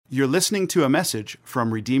You're listening to a message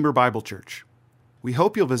from Redeemer Bible Church. We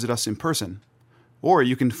hope you'll visit us in person, or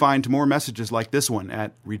you can find more messages like this one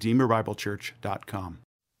at redeemerbiblechurch.com.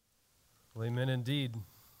 Well, amen indeed.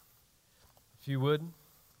 If you would,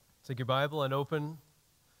 take your Bible and open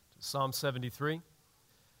to Psalm 73.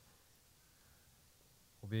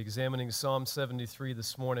 We'll be examining Psalm 73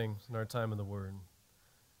 this morning in our time in the Word.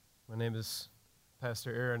 My name is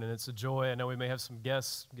Pastor Aaron, and it's a joy. I know we may have some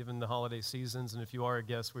guests given the holiday seasons, and if you are a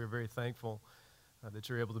guest, we are very thankful that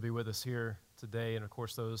you're able to be with us here today, and of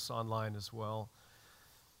course those online as well.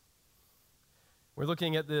 We're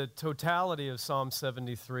looking at the totality of Psalm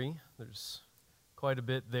 73. There's quite a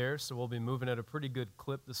bit there, so we'll be moving at a pretty good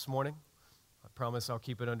clip this morning. I promise I'll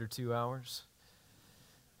keep it under 2 hours.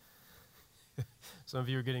 Some of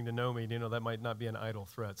you are getting to know me, that might not be an idle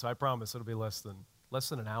threat, so I promise it'll be less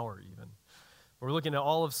than an hour even. We're looking at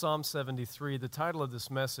all of Psalm 73. The title of this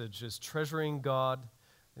message is Treasuring God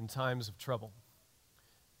in Times of Trouble.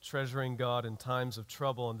 Treasuring God in Times of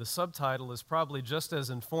Trouble. And the subtitle is probably just as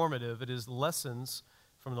informative. It is Lessons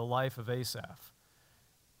from the Life of Asaph,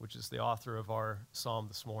 which is the author of our psalm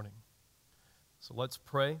this morning. So let's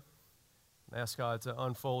pray and ask God to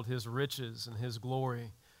unfold His riches and His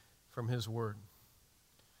glory from His Word.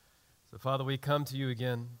 So Father, we come to You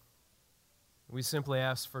again. We simply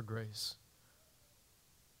ask for grace.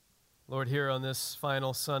 Lord, here on this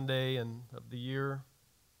final Sunday of the year,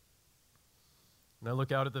 and I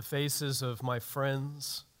look out at the faces of my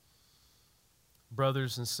friends,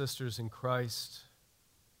 brothers and sisters in Christ.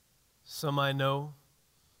 Some I know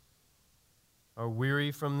are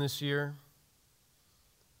weary from this year.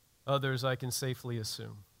 Others I can safely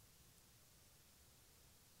assume.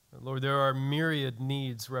 Lord, there are myriad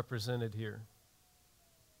needs represented here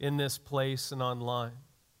in this place and online.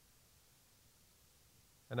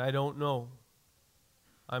 And I don't know.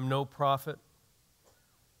 I'm no prophet.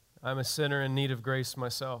 I'm a sinner in need of grace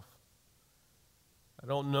myself. I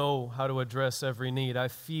don't know how to address every need. I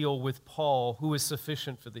feel with Paul, who is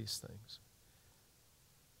sufficient for these things.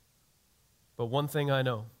 But one thing I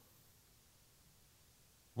know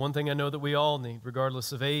that we all need,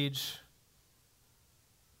 regardless of age,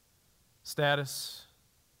 status,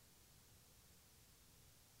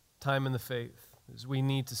 time in the faith, is we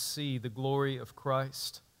need to see the glory of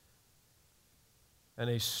Christ and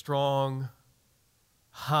a strong,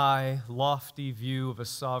 high, lofty view of a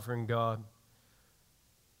sovereign God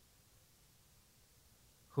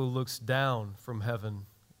who looks down from heaven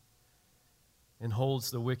and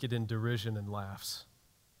holds the wicked in derision and laughs.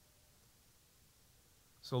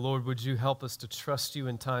 So, Lord, would You help us to trust You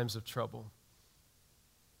in times of trouble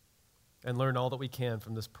and learn all that we can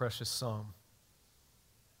from this precious psalm.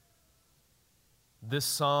 This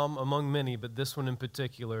psalm, among many, but this one in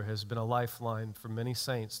particular, has been a lifeline for many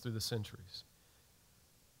saints through the centuries.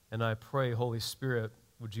 And I pray, Holy Spirit,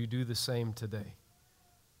 would You do the same today?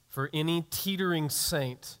 For any teetering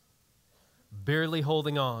saint barely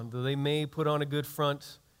holding on, though they may put on a good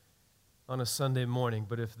front on a Sunday morning,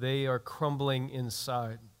 but if they are crumbling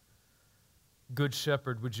inside, Good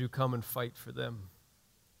Shepherd, would You come and fight for them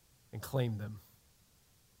and claim them?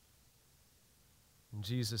 In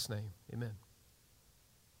Jesus' name, amen.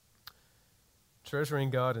 Treasuring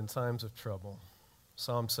God in Times of Trouble,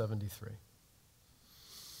 Psalm 73.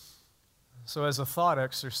 So as a thought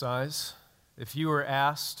exercise, if you were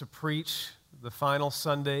asked to preach the final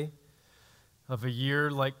Sunday of a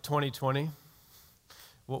year like 2020,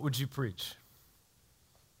 what would you preach?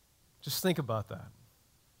 Just think about that.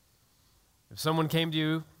 If someone came to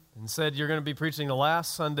you and said, you're going to be preaching the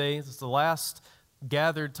last Sunday, this is the last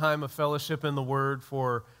gathered time of fellowship in the Word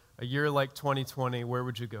for a year like 2020, where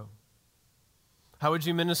would you go? How would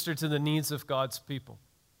you minister to the needs of God's people?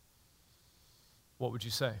 What would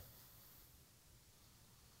you say?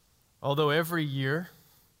 Although every year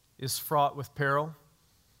is fraught with peril,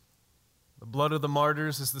 the blood of the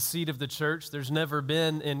martyrs is the seed of the church. There's never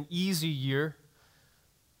been an easy year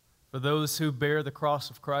for those who bear the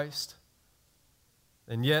cross of Christ.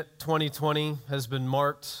 And yet 2020 has been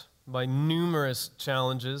marked by numerous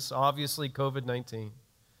challenges, obviously COVID-19,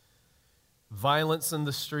 violence in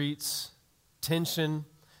the streets, tension,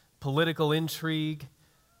 political intrigue,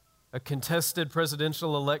 a contested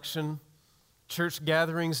presidential election, church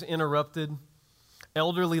gatherings interrupted,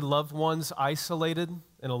 elderly loved ones isolated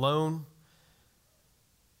and alone,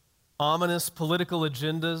 ominous political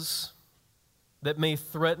agendas that may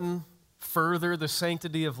threaten further the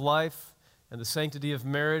sanctity of life and the sanctity of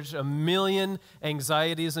marriage, a million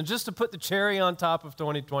anxieties. And just to put the cherry on top of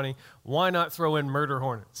 2020, why not throw in murder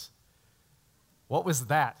hornets? What was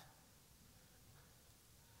that?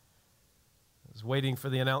 was waiting for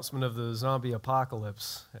the announcement of the zombie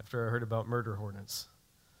apocalypse after I heard about murder hornets.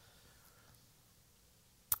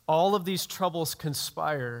 All of these troubles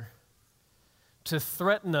conspire to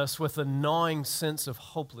threaten us with a gnawing sense of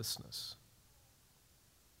hopelessness.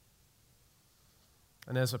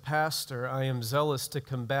 And as a pastor, I am zealous to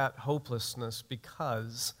combat hopelessness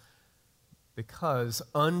because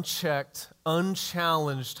unchecked,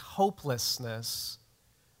 unchallenged hopelessness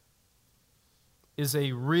is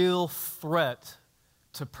a real threat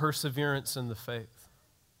to perseverance in the faith.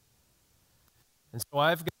 And so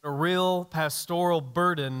I've got a real pastoral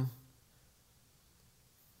burden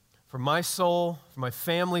for my soul, for my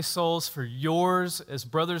family's souls, for yours as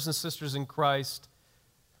brothers and sisters in Christ,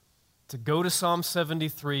 to go to Psalm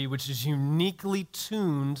 73, which is uniquely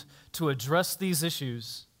tuned to address these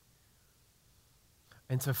issues,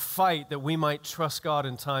 and to fight that we might trust God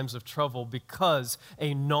in times of trouble, because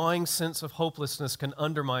a gnawing sense of hopelessness can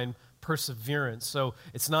undermine perseverance. So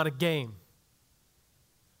it's not a game.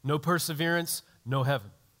 No perseverance, no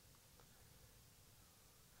heaven.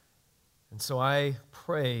 And so I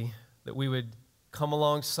pray that we would come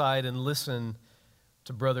alongside and listen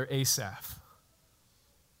to Brother Asaph.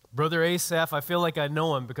 Brother Asaph, I feel like I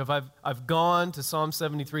know him because I've gone to Psalm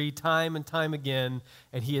 73 time and time again,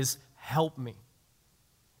 and he has helped me.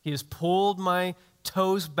 He has pulled my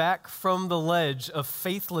toes back from the ledge of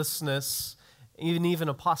faithlessness, even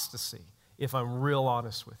apostasy, if I'm real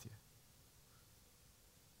honest with you.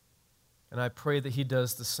 And I pray that he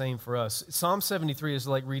does the same for us. Psalm 73 is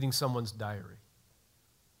like reading someone's diary.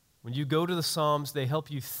 When you go to the Psalms, they help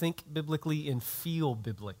you think biblically and feel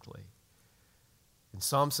biblically. And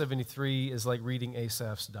Psalm 73 is like reading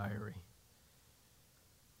Asaph's diary.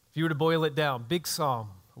 If you were to boil it down, big psalm,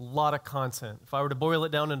 a lot of content. If I were to boil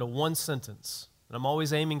it down into one sentence, and I'm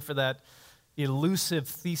always aiming for that elusive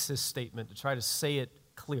thesis statement to try to say it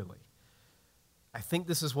clearly, I think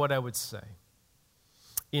this is what I would say.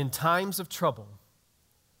 In times of trouble,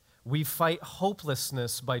 we fight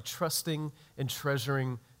hopelessness by trusting and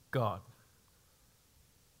treasuring God.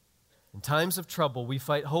 In times of trouble, we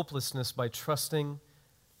fight hopelessness by trusting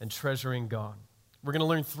and treasuring God. We're going to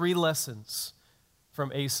learn 3 lessons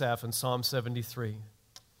from Asaph in Psalm 73.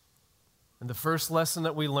 And the first lesson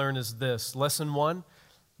that we learn is this. Lesson 1,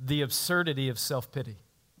 the absurdity of self-pity.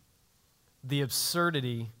 The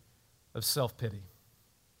absurdity of self-pity.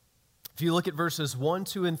 If you look at verses 1,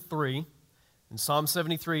 2, and 3 in Psalm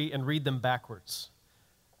 73 and read them backwards,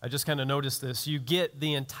 I just kind of noticed this. You get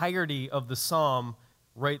the entirety of the psalm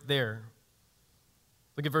right there.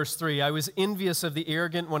 Look at verse 3. I was envious of the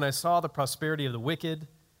arrogant when I saw the prosperity of the wicked,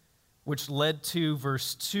 which led to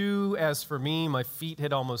verse 2. As for me, my feet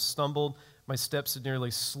had almost stumbled, my steps had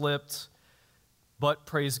nearly slipped. But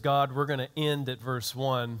praise God, we're going to end at verse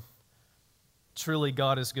 1. Truly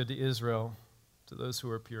God is good to Israel, to those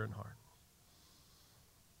who are pure in heart.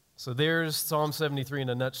 So there's Psalm 73 in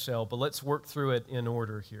a nutshell, but let's work through it in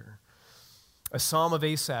order here. A Psalm of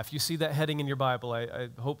Asaph. You see that heading in your Bible. I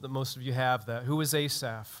hope that most of you have that. Who is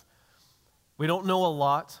Asaph? We don't know a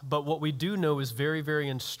lot, but what we do know is very, very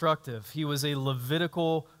instructive. He was a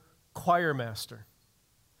Levitical choir master.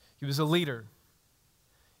 He was a leader.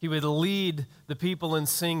 He would lead the people in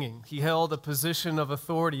singing. He held a position of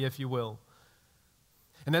authority, if you will.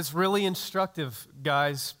 And that's really instructive,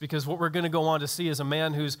 guys, because what we're going to go on to see is a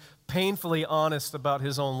man who's painfully honest about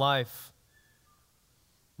his own life.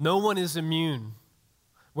 No one is immune.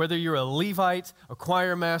 Whether you're a Levite, a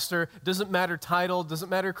choir master, doesn't matter title, doesn't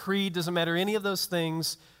matter creed, doesn't matter any of those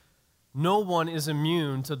things. No one is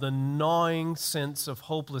immune to the gnawing sense of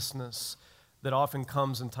hopelessness that often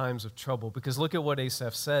comes in times of trouble. Because look at what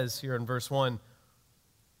Asaph says here in verse 1.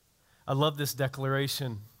 I love this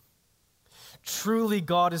declaration. Truly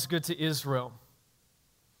God is good to Israel,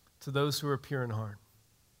 to those who are pure in heart.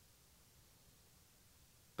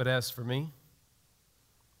 But as for me,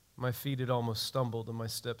 my feet had almost stumbled and my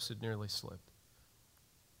steps had nearly slipped.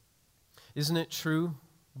 Isn't it true,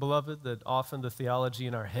 beloved, that often the theology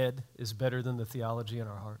in our head is better than the theology in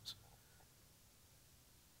our hearts?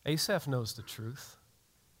 Asaph knows the truth.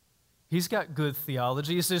 He's got good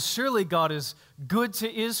theology. He says, surely God is good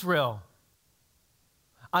to Israel.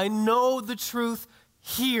 I know the truth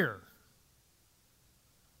here.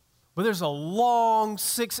 But there's a long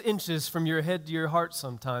 6 inches from your head to your heart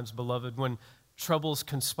sometimes, beloved, when troubles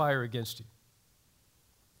conspire against you.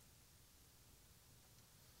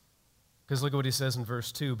 Because look at what he says in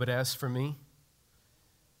verse 2. But as for me,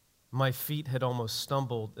 my feet had almost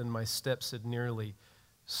stumbled and my steps had nearly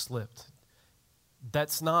slipped.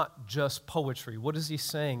 That's not just poetry. What is he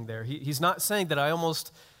saying there? He's not saying that I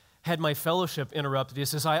almost had my fellowship interrupted. He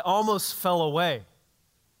says, I almost fell away.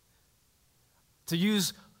 To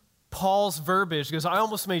use Paul's verbiage, he goes, I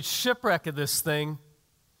almost made shipwreck of this thing.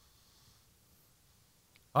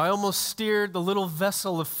 I almost steered the little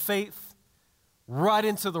vessel of faith right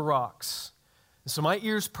into the rocks. And so my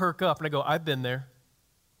ears perk up and I go, I've been there.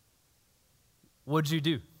 What'd you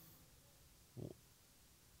do?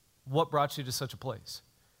 What brought you to such a place?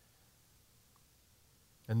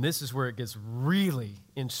 And this is where it gets really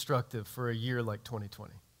instructive for a year like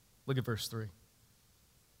 2020. Look at verse 3.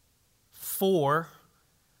 For,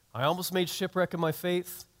 I almost made shipwreck of my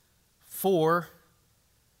faith. For,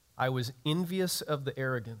 I was envious of the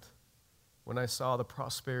arrogant when I saw the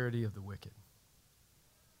prosperity of the wicked.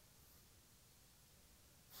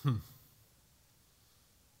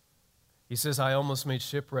 He says, I almost made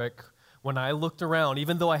shipwreck when I looked around,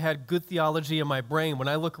 even though I had good theology in my brain, when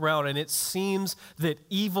I look around and it seems that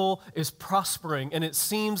evil is prospering, and it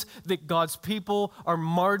seems that God's people are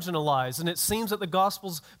marginalized, and it seems that the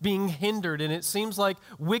gospel's being hindered, and it seems like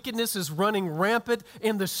wickedness is running rampant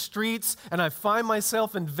in the streets, and I find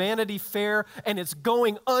myself in Vanity Fair, and it's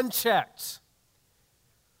going unchecked.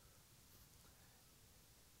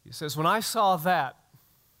 He says, when I saw that,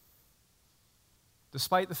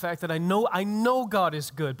 despite the fact that I know God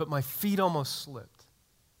is good, but my feet almost slipped.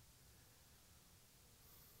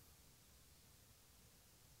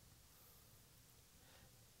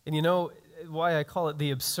 And you know why I call it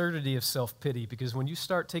the absurdity of self-pity? Because when you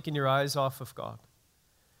start taking your eyes off of God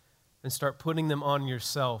and start putting them on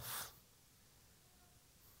yourself,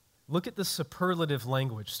 look at the superlative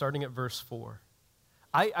language starting at verse 4.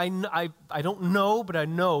 I don't know, but I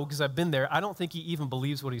know because I've been there. I don't think he even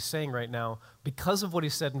believes what he's saying right now because of what he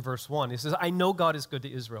said in verse 1. He says, I know God is good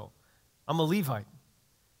to Israel. I'm a Levite.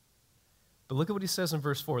 But look at what he says in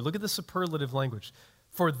verse 4. Look at the superlative language.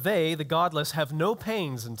 For they, the godless, have no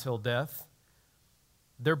pains until death.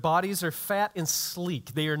 Their bodies are fat and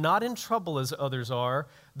sleek. They are not in trouble as others are.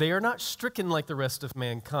 They are not stricken like the rest of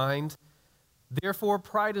mankind. Therefore,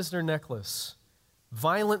 pride is their necklace.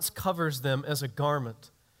 Violence covers them as a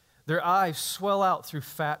garment. Their eyes swell out through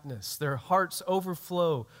fatness. Their hearts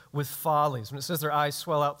overflow with follies. When it says their eyes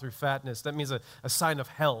swell out through fatness, that means a sign of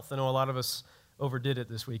health. I know a lot of us overdid it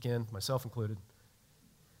this weekend, myself included.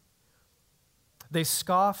 They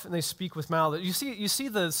scoff and they speak with malice. You see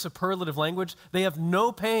the superlative language? They have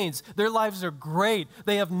no pains. Their lives are great.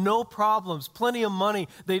 They have no problems, plenty of money.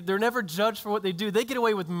 They're never judged for what they do. They get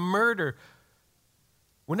away with murder.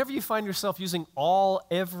 Whenever you find yourself using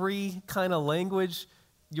every kind of language,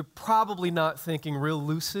 you're probably not thinking real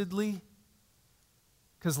lucidly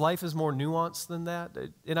because life is more nuanced than that.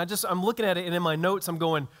 And I'm looking at it, and in my notes,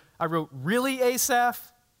 I wrote, really,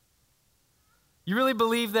 Asaph? You really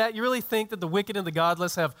believe that? You really think that the wicked and the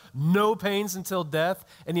godless have no pains until death?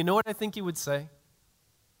 And you know what I think he would say?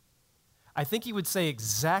 I think he would say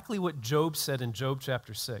exactly what Job said in Job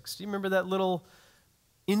chapter 6. Do you remember that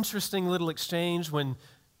interesting little exchange when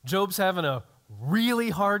Job's having a really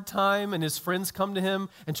hard time and his friends come to him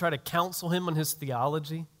and try to counsel him on his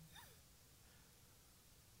theology?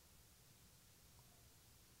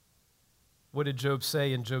 What did Job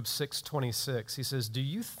say in Job 6:26? He says, do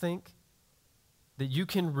you think that you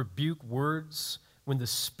can rebuke words when the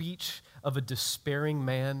speech of a despairing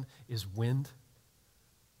man is wind?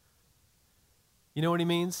 You know what he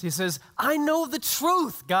means? He says, I know the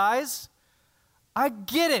truth, guys. I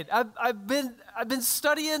get it. I've been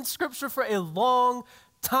studying Scripture for a long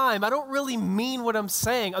time. I don't really mean what I'm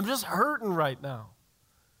saying. I'm just hurting right now.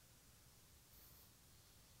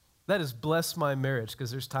 That has blessed my marriage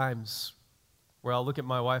because there's times where I'll look at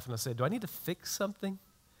my wife and I'll say, do I need to fix something?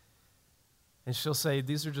 And she'll say,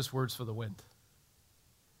 these are just words for the wind.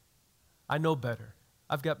 I know better.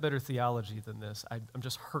 I've got better theology than this. I'm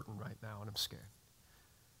just hurting right now and I'm scared.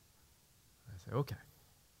 I say, okay.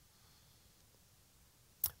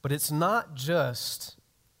 But it's not just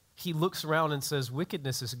he looks around and says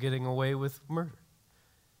wickedness is getting away with murder.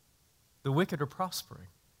 The wicked are prospering.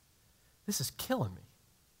 This is killing me.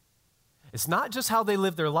 It's not just how they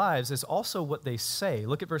live their lives, it's also what they say.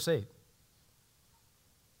 Look at verse 8.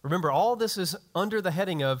 Remember, all this is under the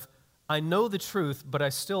heading of, I know the truth, but I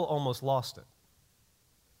still almost lost it.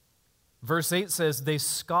 Verse 8 says, they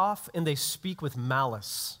scoff and they speak with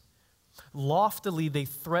malice. Loftily they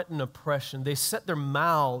threaten oppression. They set their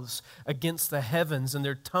mouths against the heavens and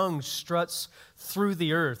their tongue struts through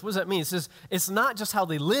the earth. What does that mean? It says it's not just how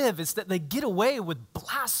they live, it's that they get away with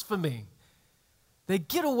blasphemy. They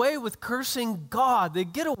get away with cursing God. They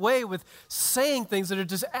get away with saying things that are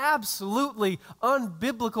just absolutely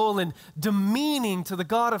unbiblical and demeaning to the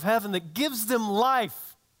God of heaven that gives them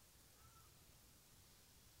life.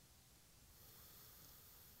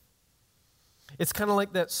 It's kind of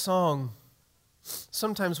like that song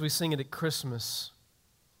Sometimes we sing it at Christmas.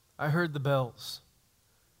 I heard the bells.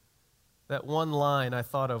 That one line I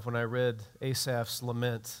thought of when I read Asaph's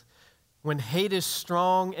lament. When hate is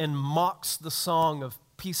strong and mocks the song of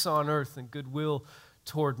peace on earth and goodwill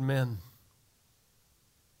toward men.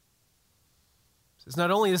 It's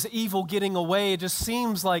not only is evil getting away, it just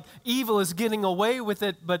seems like evil is getting away with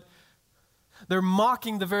it, but they're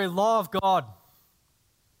mocking the very law of God.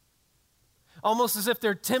 Almost as if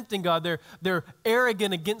they're tempting God. They're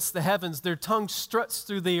arrogant against the heavens. Their tongue struts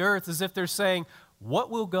through the earth as if they're saying,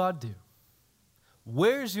 what will God do?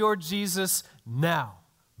 Where's your Jesus now,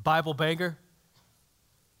 Bible banker?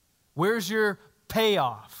 Where's your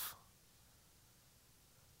payoff?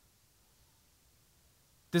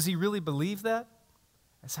 Does he really believe that?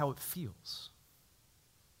 That's how it feels.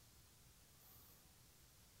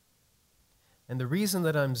 And the reason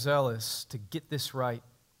that I'm zealous to get this right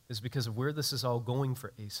is because of where this is all going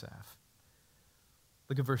for Asaph.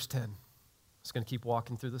 Look at verse 10. It's going to keep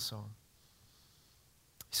walking through the psalm.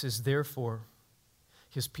 He says, therefore,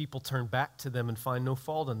 his people turn back to them and find no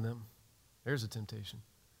fault in them. There's a temptation.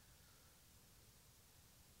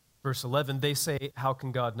 Verse 11, they say, how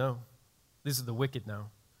can God know? These are the wicked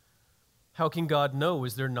now. How can God know?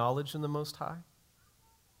 Is there knowledge in the Most High?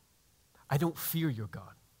 I don't fear your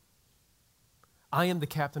God. I am the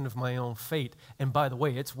captain of my own fate. And by the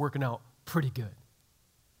way, it's working out pretty good.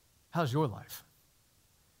 How's your life?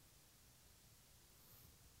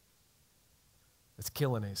 It's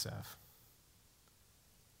killing Asaph.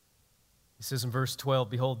 He says in verse 12,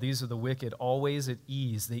 behold, these are the wicked, always at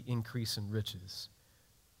ease, they increase in riches.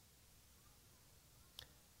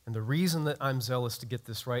 And the reason that I'm zealous to get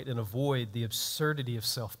this right and avoid the absurdity of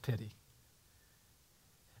self-pity.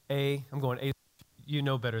 You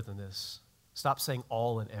know better than this. Stop saying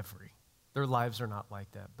all and every. Their lives are not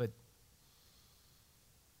like that, but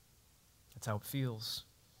that's how it feels.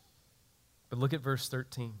 But look at verse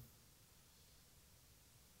 13.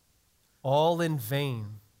 All in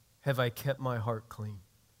vain have I kept my heart clean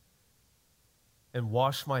and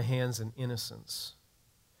washed my hands in innocence.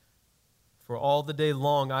 For all the day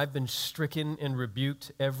long I've been stricken and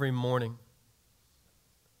rebuked every morning.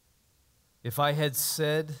 If I had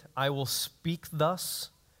said, I will speak thus,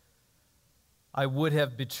 I would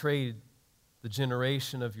have betrayed the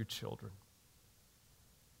generation of your children.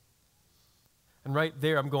 And right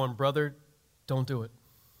there I'm going, brother, don't do it.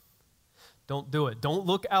 Don't do it. Don't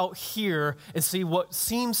look out here and see what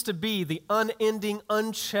seems to be the unending,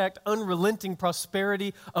 unchecked, unrelenting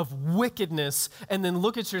prosperity of wickedness and then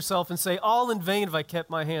look at yourself and say, all in vain have I kept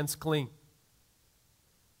my hands clean.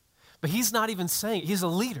 But he's not even saying, he's a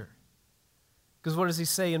leader. Because what does he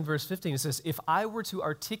say in verse 15? He says, if I were to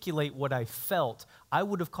articulate what I felt, I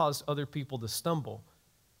would have caused other people to stumble.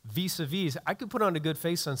 Vis-a-vis, I could put on a good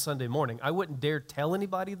face on Sunday morning. I wouldn't dare tell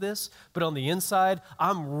anybody this, but on the inside,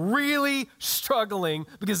 I'm really struggling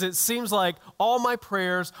because it seems like all my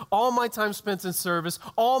prayers, all my time spent in service,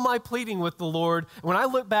 all my pleading with the Lord, when I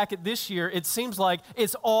look back at this year, it seems like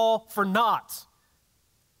it's all for naught.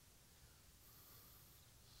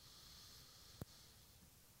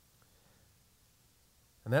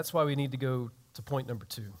 And that's why we need to go to point number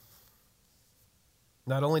 2.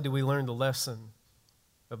 Not only do we learn the lesson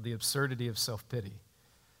of the absurdity of self-pity,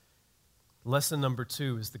 lesson number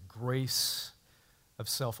 2 is the grace of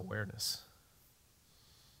self-awareness.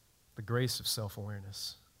 The grace of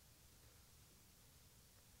self-awareness.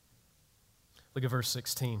 Look at verse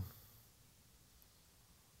 16.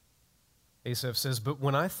 Asaph says, but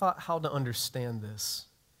when I thought how to understand this,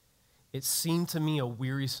 it seemed to me a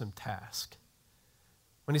wearisome task.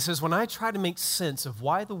 When he says, when I try to make sense of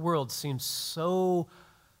why the world seems so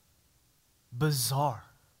bizarre,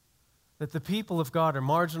 that the people of God are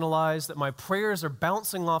marginalized, that my prayers are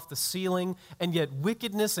bouncing off the ceiling, and yet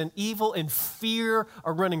wickedness and evil and fear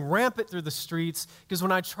are running rampant through the streets, because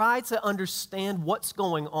when I try to understand what's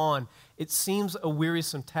going on, it seems a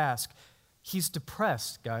wearisome task. He's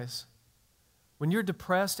depressed, guys. When you're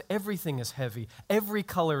depressed, everything is heavy. Every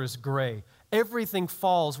color is gray. Everything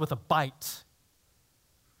falls with a bite.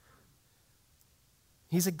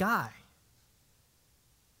 He's a guy.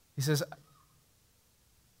 He says,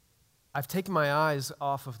 I've taken my eyes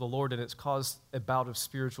off of the Lord, and it's caused a bout of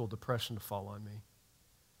spiritual depression to fall on me.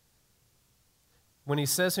 When he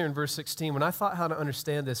says here in verse 16, when I thought how to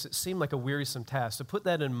understand this, it seemed like a wearisome task. To put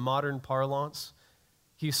that in modern parlance,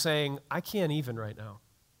 he's saying, I can't even right now.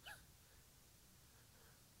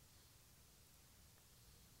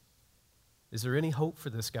 Is there any hope for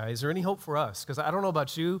this guy? Is there any hope for us? Because I don't know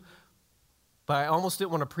about you, but I almost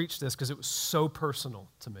didn't want to preach this because it was so personal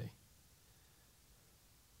to me.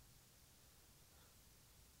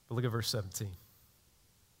 But look at verse 17.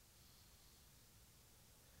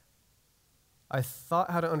 I thought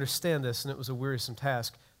how to understand this, and it was a wearisome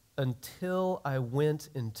task, until I went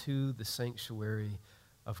into the sanctuary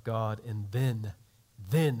of God, and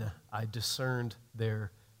then I discerned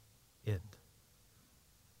their end.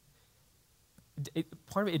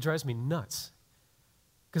 Part of it drives me nuts,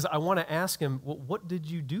 because I want to ask him, well, what did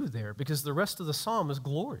you do there? Because the rest of the psalm is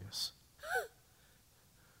glorious.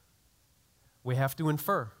 We have to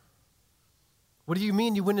infer. What do you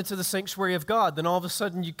mean you went into the sanctuary of God? Then all of a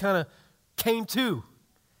sudden you kind of came to.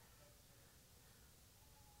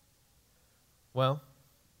 Well,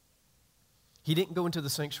 he didn't go into the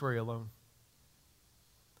sanctuary alone.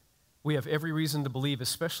 We have every reason to believe,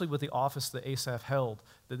 especially with the office that Asaph held,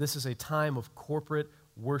 that this is a time of corporate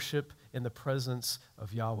worship in the presence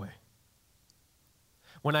of Yahweh.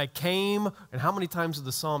 When I came, and how many times do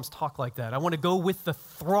the Psalms talk like that? I want to go with the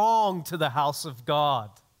throng to the house of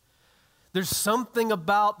God. There's something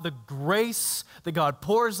about the grace that God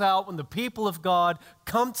pours out when the people of God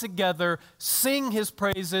come together, sing His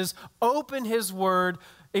praises, open His word,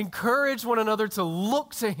 encourage one another to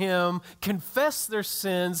look to Him, confess their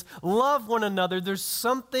sins, love one another. There's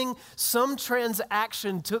something, some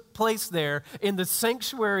transaction took place there in the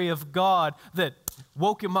sanctuary of God that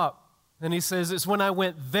woke him up. And he says, it's when I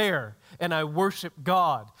went there and I worshiped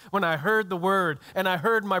God, when I heard the word and I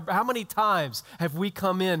heard how many times have we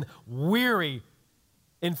come in weary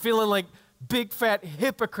and feeling like big fat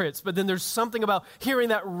hypocrites, but then there's something about hearing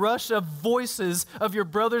that rush of voices of your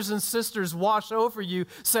brothers and sisters wash over you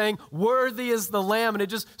saying, worthy is the Lamb, and it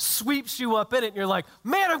just sweeps you up in it, and you're like,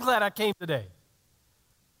 man, I'm glad I came today.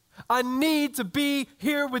 I need to be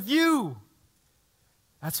here with you.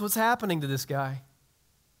 That's what's happening to this guy.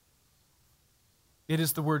 It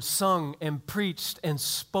is the word sung and preached and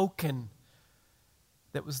spoken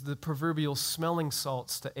that was the proverbial smelling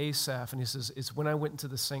salts to Asaph. And he says, it's when I went into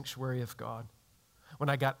the sanctuary of God, when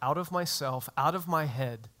I got out of myself, out of my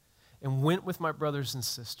head, and went with my brothers and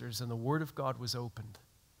sisters, and the word of God was opened.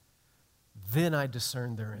 Then I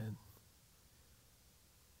discerned their end.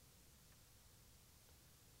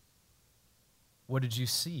 What did you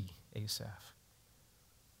see, Asaph?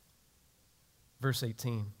 Verse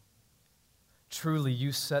 18. Truly,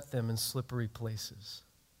 you set them in slippery places.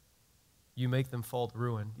 You make them fall to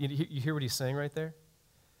ruin. You hear what he's saying right there?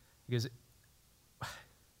 He goes,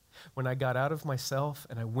 when I got out of myself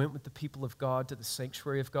and I went with the people of God to the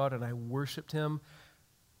sanctuary of God and I worshiped Him,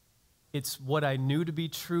 it's what I knew to be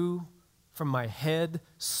true from my head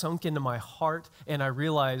sunk into my heart, and I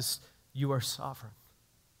realized you are sovereign.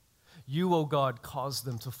 You, O God, caused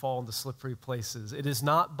them to fall into slippery places. It is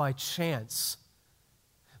not by chance.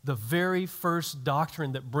 The very first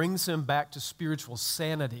doctrine that brings him back to spiritual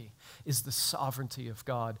sanity is the sovereignty of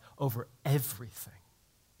God over everything,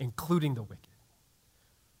 including the wicked.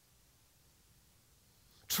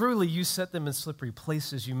 Truly, you set them in slippery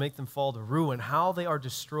places. You make them fall to ruin. How they are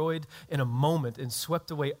destroyed in a moment and swept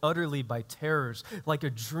away utterly by terrors, like a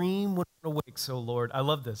dream when one awakes, O Lord. I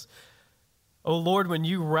love this. O Lord, when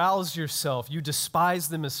you rouse yourself, you despise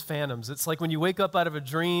them as phantoms. It's like when you wake up out of a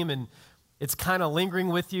dream and it's kind of lingering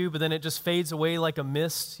with you, but then it just fades away like a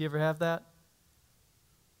mist. You ever have that?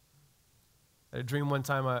 I had a dream one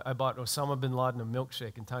time I bought Osama bin Laden a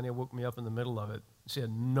milkshake, and Tanya woke me up in the middle of it. She had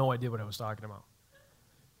no idea what I was talking about.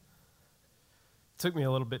 It took me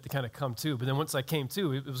a little bit to kind of come to, but then once I came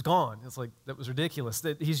to, it was gone. It's like, that was ridiculous.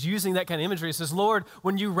 That he's using that kind of imagery. He says, Lord,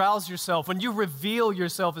 when you rouse yourself, when you reveal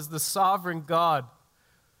yourself as the sovereign God,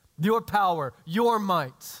 your power, your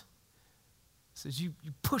might, says you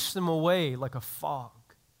push them away like a fog.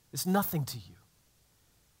 It's nothing to you.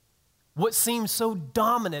 What seems so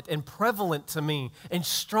dominant and prevalent to me and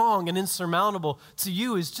strong and insurmountable to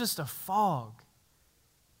you is just a fog.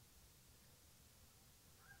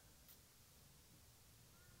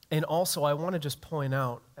 And also, I want to just point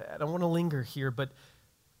out, I don't want to linger here, but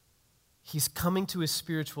he's coming to his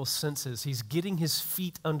spiritual senses. He's getting his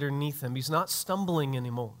feet underneath him. He's not stumbling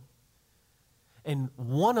anymore. And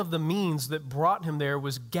one of the means that brought him there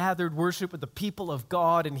was gathered worship with the people of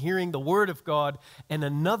God and hearing the word of God. And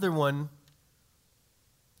another one,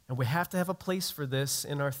 and we have to have a place for this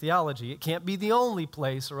in our theology. It can't be the only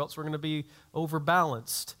place, or else we're going to be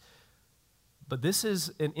overbalanced. But this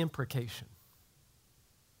is an imprecation.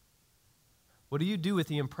 What do you do with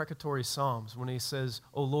the imprecatory Psalms when he says,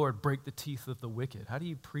 "O Lord, break the teeth of the wicked"? How do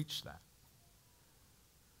you preach that?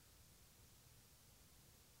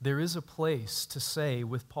 There is a place to say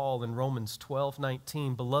with Paul in Romans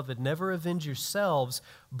 12:19, "Beloved, never avenge yourselves,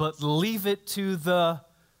 but leave it to the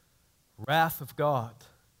wrath of God.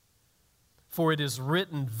 For it is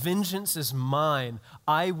written, vengeance is mine,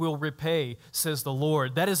 I will repay, says the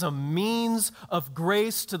Lord. That is a means of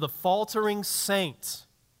grace to the faltering saint.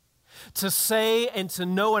 To say and to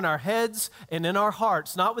know in our heads and in our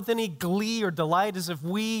hearts, not with any glee or delight as if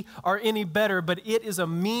we are any better, but it is a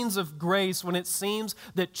means of grace when it seems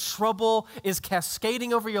that trouble is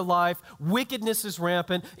cascading over your life, wickedness is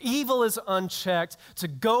rampant, evil is unchecked, to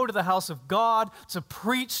go to the house of God, to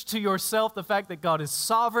preach to yourself the fact that God is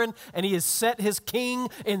sovereign and He has set His King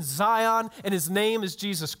in Zion and His name is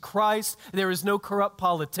Jesus Christ. There is no corrupt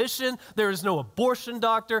politician, there is no abortion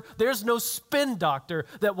doctor, there's no spin doctor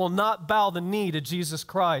that will not bow the knee to Jesus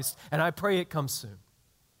Christ, and I pray it comes soon.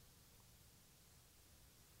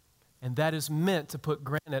 And that is meant to put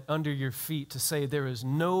granite under your feet, to say there is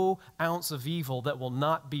no ounce of evil that will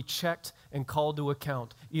not be checked and called to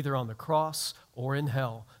account, either on the cross or in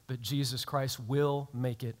hell, but Jesus Christ will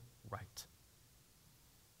make it right.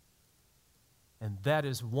 And that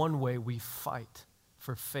is one way we fight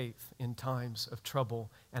for faith in times of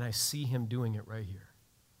trouble, and I see Him doing it right here.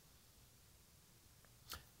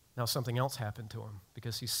 Now, something else happened to him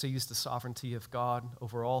because he sees the sovereignty of God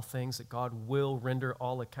over all things, that God will render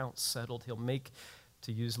all accounts settled. He'll make,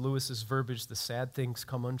 to use Lewis's verbiage, the sad things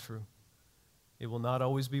come untrue. It will not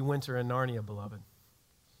always be winter in Narnia, beloved.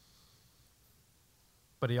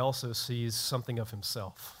 But he also sees something of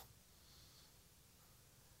himself.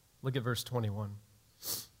 Look at verse 21.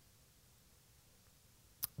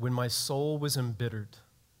 When my soul was embittered,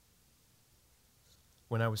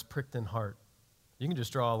 when I was pricked in heart. You can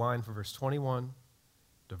just draw a line from verse 21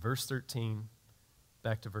 to verse 13,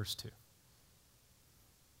 back to verse 2.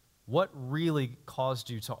 What really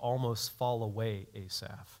caused you to almost fall away,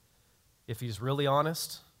 Asaph? If he's really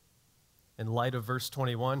honest, in light of verse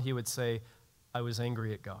 21, he would say, I was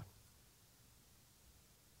angry at God.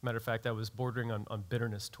 Matter of fact, I was bordering on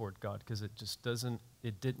bitterness toward God because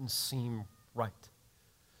it didn't seem right.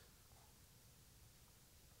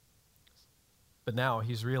 But now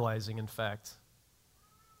he's realizing, in fact,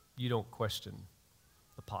 you don't question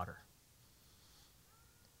the potter.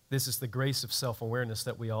 This is the grace of self-awareness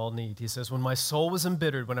that we all need. He says, when my soul was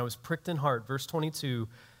embittered, when I was pricked in heart, verse 22,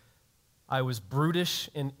 I was brutish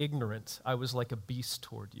and ignorant. I was like a beast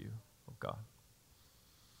toward you, oh God.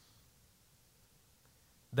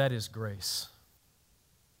 That is grace.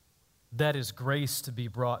 That is grace to be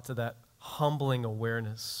brought to that humbling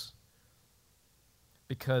awareness.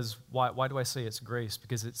 Because, why do I say it's grace?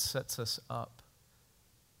 Because it sets us up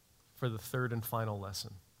for the third and final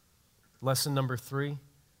lesson. Lesson number 3,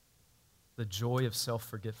 the joy of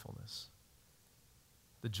self-forgetfulness.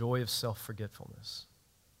 The joy of self-forgetfulness.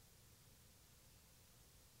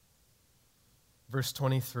 Verse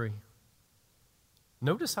 23.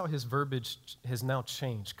 Notice how his verbiage has now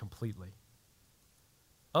changed completely.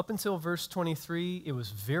 Up until verse 23, it was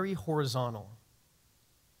very horizontal.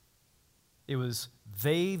 It was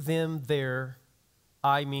they, them, their,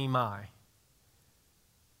 I, me, my.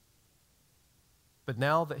 But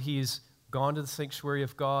now that he's gone to the sanctuary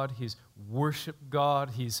of God, he's worshiped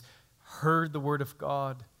God, he's heard the word of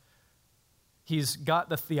God, he's got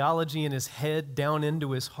the theology in his head down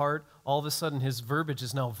into his heart, all of a sudden his verbiage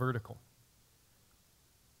is now vertical.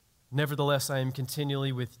 Nevertheless, I am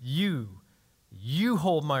continually with you. You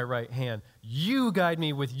hold my right hand. You guide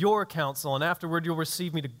me with your counsel, and afterward you'll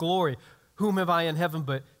receive me to glory. Whom have I in heaven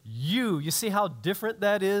but you? You see how different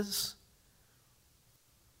that is?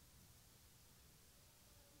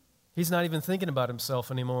 He's not even thinking about himself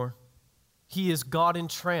anymore. He is God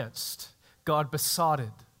entranced, God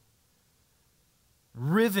besotted,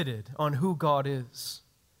 riveted on who God is.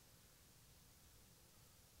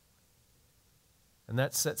 And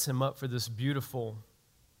that sets him up for this beautiful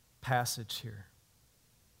passage here.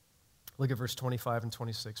 Look at verse 25 and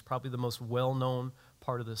 26, probably the most well-known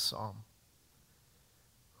part of this psalm.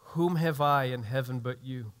 Whom have I in heaven but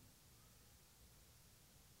you?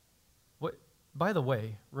 What? By the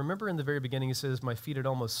way, remember in the very beginning he says, my feet had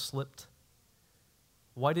almost slipped.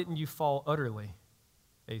 Why didn't you fall utterly,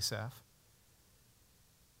 Asaph?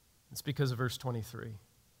 It's because of verse 23.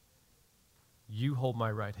 You hold my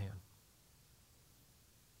right hand.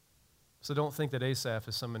 So don't think that Asaph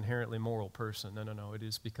is some inherently moral person. No. It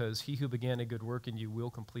is because he who began a good work in you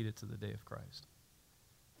will complete it to the day of Christ.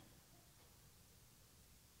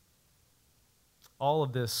 All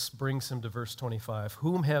of this brings him to verse 25.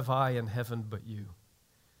 Whom have I in heaven but you?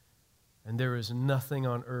 And there is nothing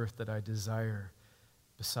on earth that I desire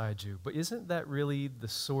beside you. But isn't that really the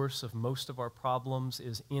source of most of our problems,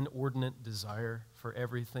 is inordinate desire for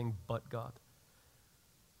everything but God?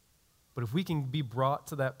 But if we can be brought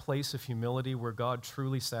to that place of humility where God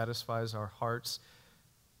truly satisfies our hearts,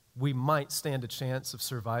 we might stand a chance of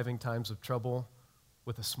surviving times of trouble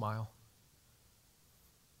with a smile.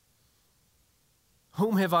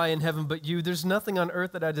 Whom have I in heaven but you? There's nothing on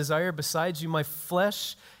earth that I desire besides you. My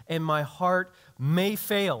flesh and my heart may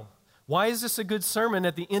fail. Why is this a good sermon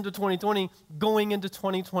at the end of 2020 going into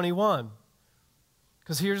 2021?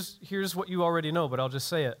 Because here's what you already know, but I'll just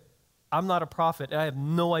say it. I'm not a prophet, and I have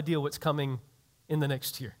no idea what's coming in the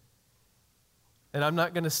next year. And I'm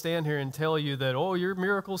not going to stand here and tell you that, oh, your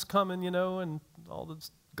miracle's coming, and all the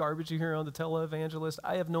garbage you hear on the televangelist.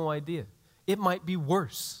 I have no idea. It might be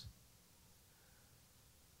worse.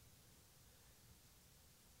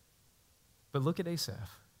 But look at Asaph.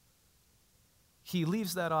 He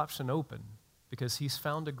leaves that option open because he's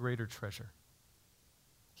found a greater treasure.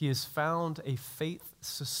 He has found a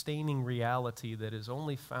faith-sustaining reality that is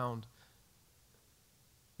only found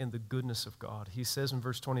in the goodness of God. He says in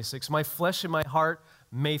verse 26, my flesh and my heart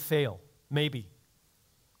may fail, maybe.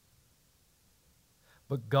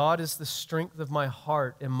 But God is the strength of my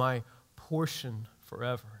heart and my portion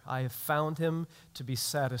forever. I have found him to be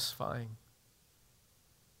satisfying.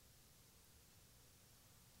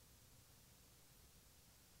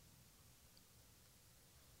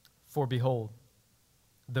 For behold,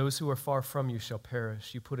 those who are far from you shall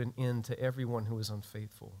perish. You put an end to everyone who is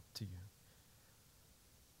unfaithful to you.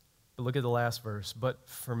 But look at the last verse. But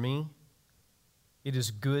for me, it is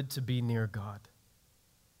good to be near God.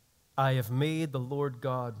 I have made the Lord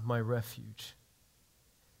God my refuge.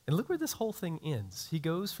 And look where this whole thing ends. He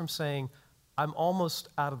goes from saying, I'm almost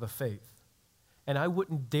out of the faith, and I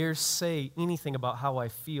wouldn't dare say anything about how I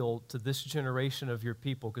feel to this generation of your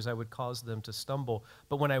people because I would cause them to stumble.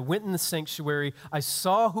 But when I went in the sanctuary, I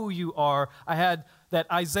saw who you are. I had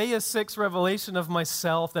that Isaiah 6 revelation of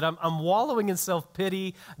myself, that I'm wallowing in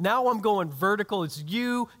self-pity. Now I'm going vertical. It's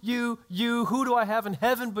you, you, you. Who do I have in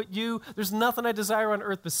heaven but you? There's nothing I desire on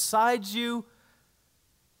earth besides you.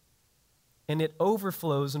 And it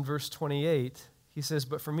overflows in verse 28. He says,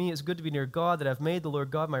 but for me it's good to be near God, that I've made the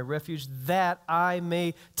Lord God my refuge, that I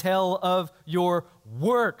may tell of your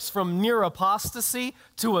works. From near apostasy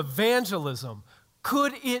to evangelism.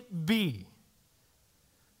 Could it be,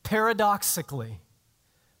 paradoxically,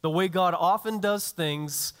 the way God often does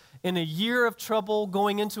things, in a year of trouble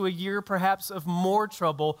going into a year perhaps of more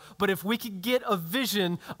trouble, but if we could get a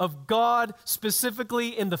vision of God specifically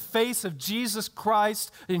in the face of Jesus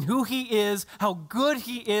Christ and who he is, how good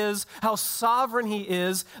he is, how sovereign he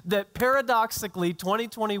is, that paradoxically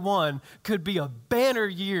 2021 could be a banner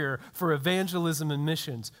year for evangelism and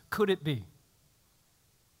missions. Could it be?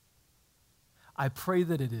 I pray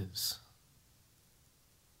that it is.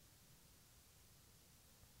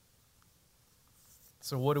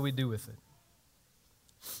 So what do we do with it?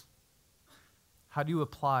 How do you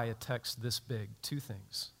apply a text this big? Two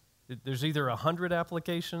things. There's either 100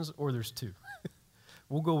 applications or there's two.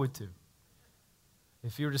 We'll go with two.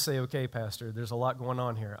 If you were to say, okay, Pastor, there's a lot going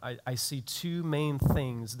on here, I see two main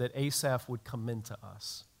things that Asaph would commend to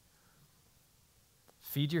us.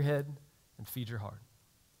 Feed your head and feed your heart.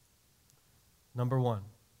 Number one,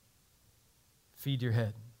 feed your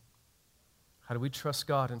head. How do we trust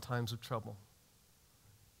God in times of trouble?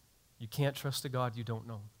 You can't trust a God you don't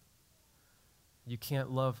know. You can't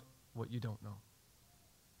love what you don't know.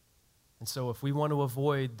 And so if we want to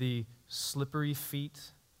avoid the slippery feet,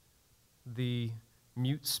 the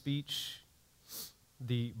mute speech,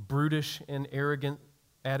 the brutish and arrogant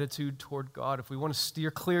attitude toward God, if we want to steer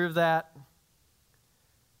clear of that,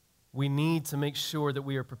 we need to make sure that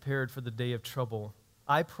we are prepared for the day of trouble.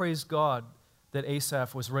 I praise God that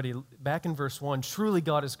Asaph was ready. Back in verse 1, truly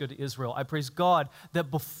God is good to Israel. I praise God that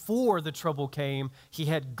before the trouble came, he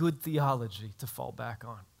had good theology to fall back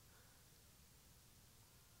on.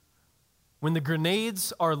 When the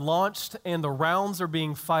grenades are launched and the rounds are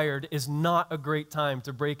being fired is not a great time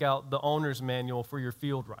to break out the owner's manual for your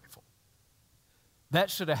field rifle. That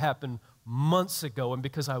should have happened months ago, and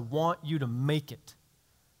because I want you to make it,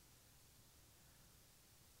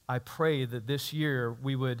 I pray that this year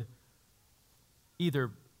we would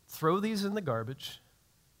either throw these in the garbage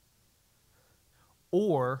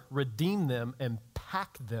or redeem them and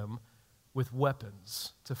pack them with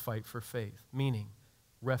weapons to fight for faith. Meaning,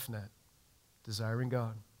 RefNet, Desiring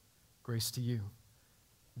God, Grace to You,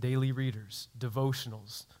 daily readers,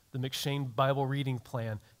 devotionals, the McShane Bible reading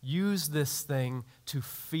plan. Use this thing to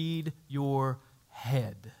feed your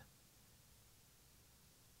head.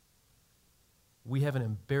 We have an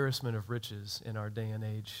embarrassment of riches in our day and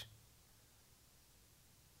age.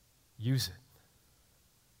 Use it.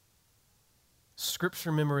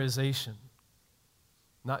 Scripture memorization.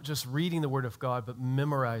 Not just reading the Word of God, but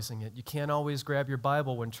memorizing it. You can't always grab your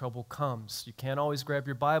Bible when trouble comes. You can't always grab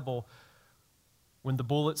your Bible when the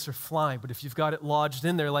bullets are flying. But if you've got it lodged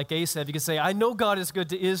in there like Asaph, you can say, I know God is good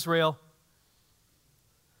to Israel.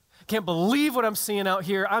 Can't believe what I'm seeing out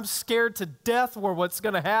here. I'm scared to death for what's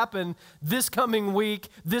going to happen this coming week,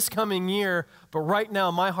 this coming year. But right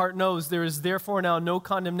now, my heart knows there is therefore now no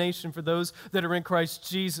condemnation for those that are in Christ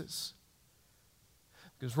Jesus.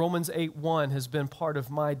 Because Romans 8:1 has been part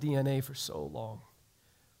of my DNA for so long.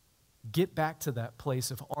 Get back to that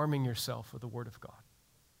place of arming yourself with the Word of God.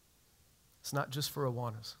 It's not just for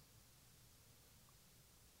Awanas.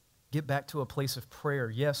 Get back to a place of prayer.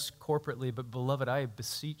 Yes, corporately, but beloved, I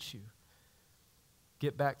beseech you.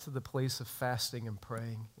 Get back to the place of fasting and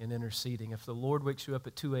praying and interceding. If the Lord wakes you up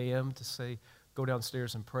at 2 a.m. to say, go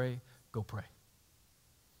downstairs and pray, go pray.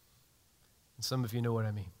 And some of you know what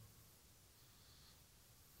I mean.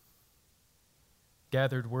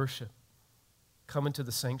 Gathered worship. Come into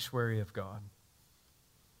the sanctuary of God.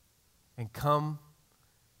 And come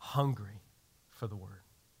hungry for the Word.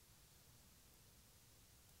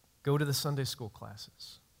 Go to the Sunday school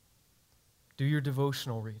classes. Do your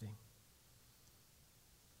devotional reading.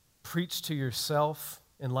 Preach to yourself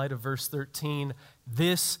in light of verse 13.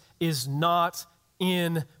 This is not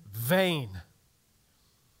in vain.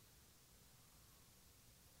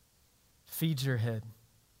 Feed your head.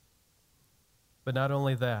 But not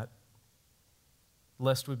only that,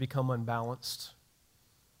 lest we become unbalanced,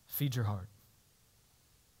 feed your heart.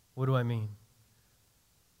 What do I mean?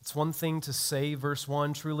 It's one thing to say, verse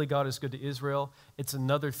 1, truly God is good to Israel. It's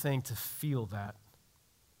another thing to feel that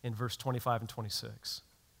in verse 25 and 26.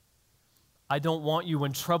 I don't want you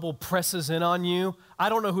when trouble presses in on you. I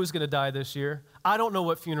don't know who's going to die this year. I don't know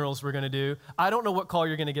what funerals we're going to do. I don't know what call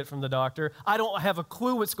you're going to get from the doctor. I don't have a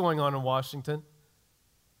clue what's going on in Washington.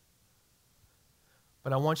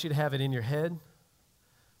 But I want you to have it in your head.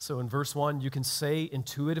 So in verse 1, you can say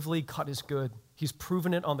intuitively, God is good. He's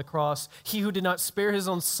proven it on the cross. He who did not spare his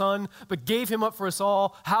own son, but gave him up for us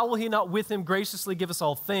all, how will he not with him graciously give us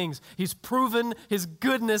all things? He's proven his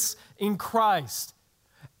goodness in Christ.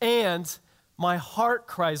 And my heart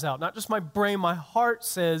cries out, not just my brain, my heart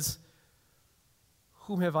says,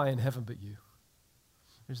 whom have I in heaven but you?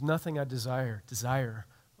 There's nothing I desire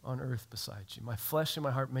on earth besides you. My flesh and my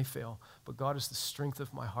heart may fail, but God is the strength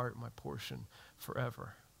of my heart, my portion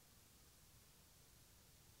forever.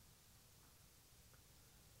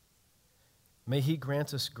 May he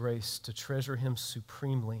grant us grace to treasure him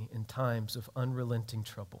supremely in times of unrelenting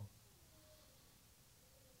trouble.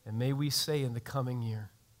 And may we say in the coming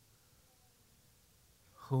year,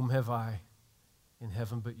 whom have I in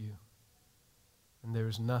heaven but you? And there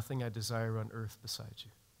is nothing I desire on earth besides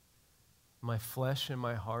you. My flesh and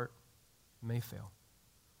my heart may fail,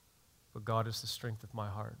 but God is the strength of my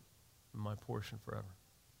heart and my portion forever.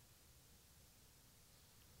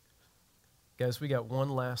 Guys, we got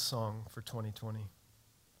one last song for 2020.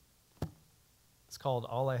 It's called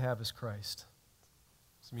All I Have is Christ.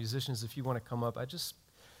 So musicians, if you want to come up, I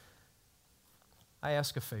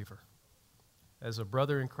ask a favor. As a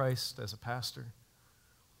brother in Christ, as a pastor,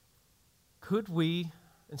 could we,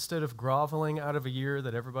 instead of groveling out of a year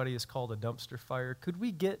that everybody has called a dumpster fire, could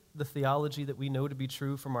we get the theology that we know to be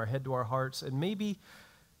true from our head to our hearts and maybe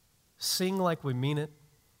sing like we mean it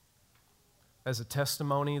as a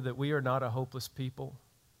testimony that we are not a hopeless people,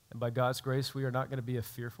 and by God's grace, we are not going to be a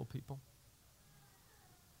fearful people?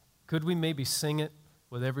 Could we maybe sing it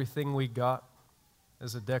with everything we got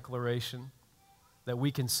as a declaration that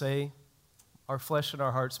we can say, our flesh and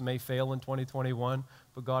our hearts may fail in 2021,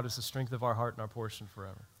 but God is the strength of our heart and our portion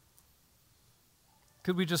forever?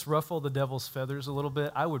 Could we just ruffle the devil's feathers a little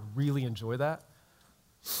bit? I would really enjoy that.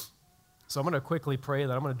 So I'm going to quickly pray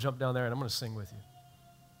that I'm going to jump down there and I'm going to sing with you.